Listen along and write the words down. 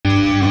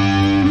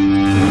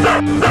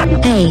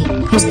Hey,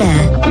 who's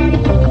there?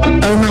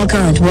 Oh my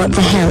god, what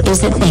the hell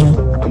is that thing?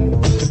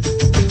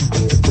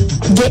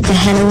 Get the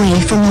hell away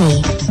from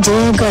me,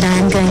 dear god, I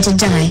am going to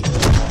die.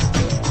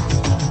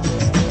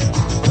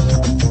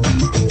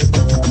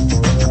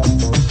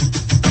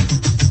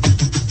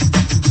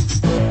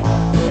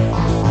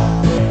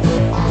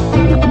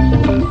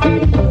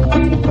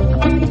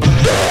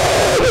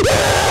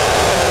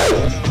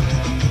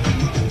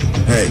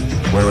 Hey,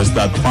 where is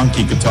that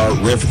funky guitar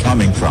riff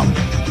coming from?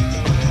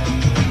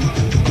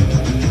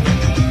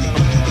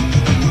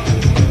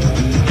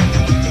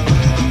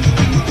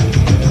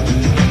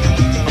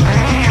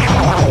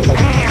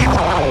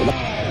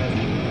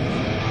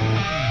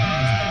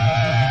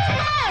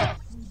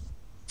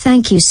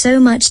 Thank you so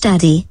much,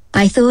 Daddy.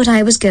 I thought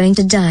I was going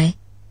to die.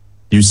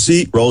 You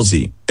see,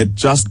 Rosie, it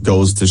just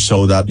goes to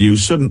show that you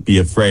shouldn't be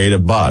afraid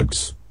of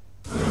bugs.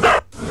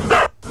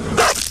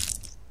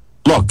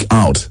 Look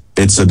out,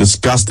 it's a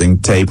disgusting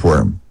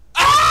tapeworm.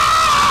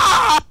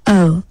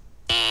 Oh.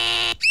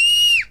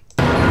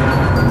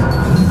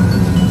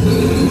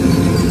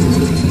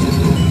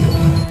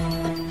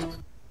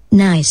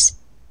 Nice.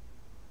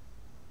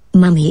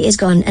 Mummy is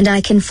gone and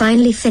I can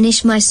finally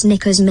finish my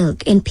Snickers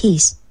milk in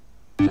peace.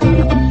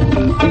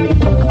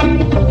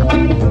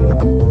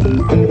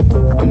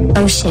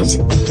 Oh shit.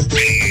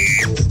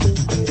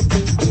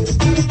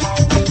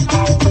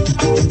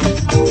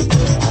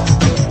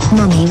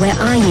 Mommy, where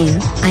are you?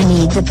 I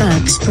need the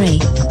bug spray.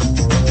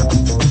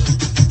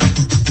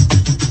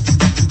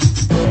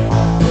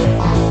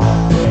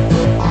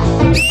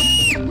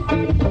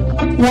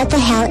 What the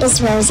hell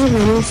is Rosie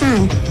running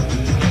from?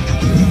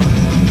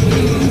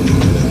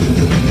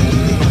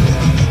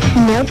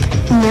 Nope,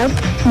 nope,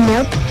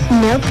 nope,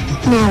 nope,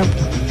 nope.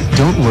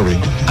 Don't worry,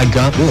 I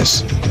got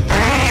this.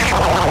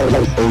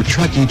 Oh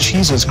Chucky,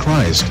 Jesus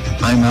Christ,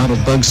 I'm out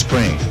of bug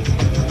spray.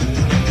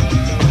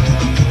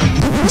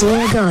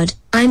 Dear God,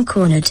 I'm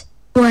cornered.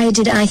 Why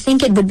did I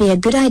think it would be a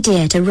good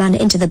idea to run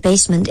into the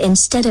basement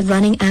instead of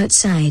running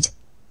outside?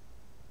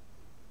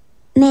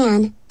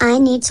 Man, I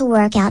need to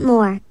work out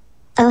more.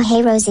 Oh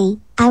hey Rosie,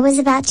 I was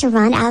about to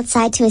run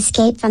outside to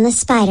escape from the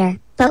spider,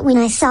 but when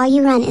I saw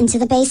you run into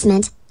the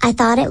basement, I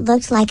thought it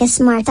looked like a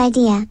smart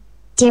idea.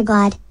 Dear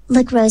God,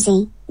 look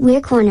Rosie,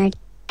 we're cornered.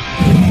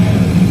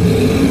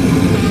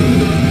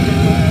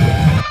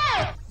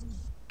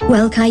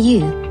 Well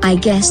Caillou, I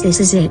guess this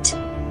is it.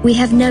 We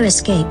have no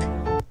escape.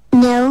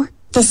 No,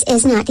 this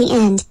is not the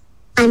end.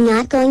 I'm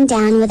not going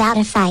down without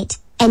a fight,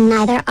 and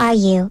neither are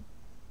you.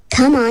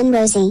 Come on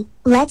Rosie,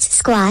 let's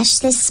squash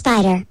this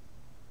spider.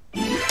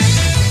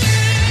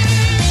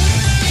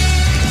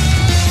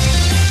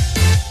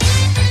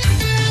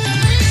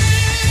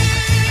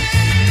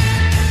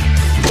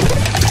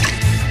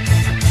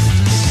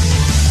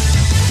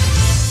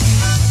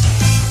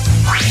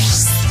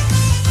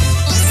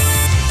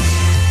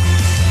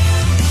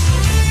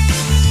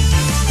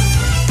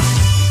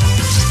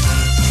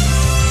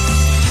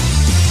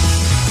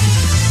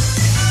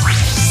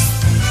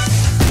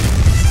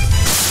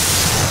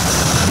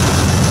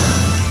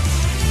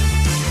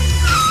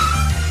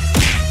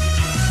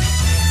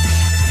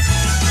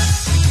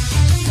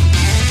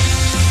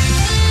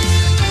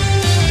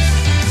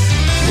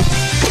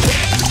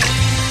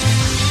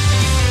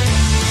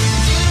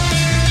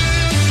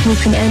 We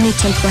can only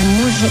take one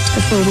more hit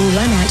before we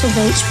run out of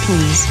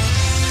HPs.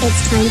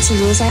 It's time to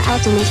use our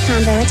ultimate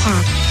combo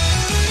attack.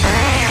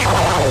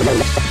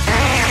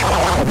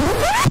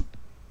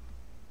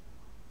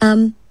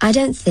 I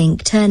don't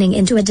think turning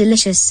into a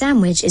delicious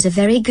sandwich is a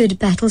very good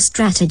battle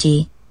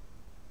strategy.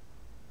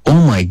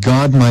 Oh my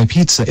god, my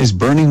pizza is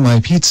burning, my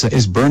pizza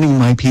is burning,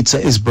 my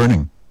pizza is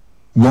burning.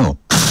 Whoa.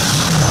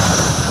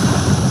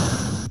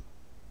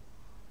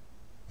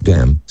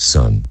 Damn,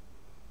 son.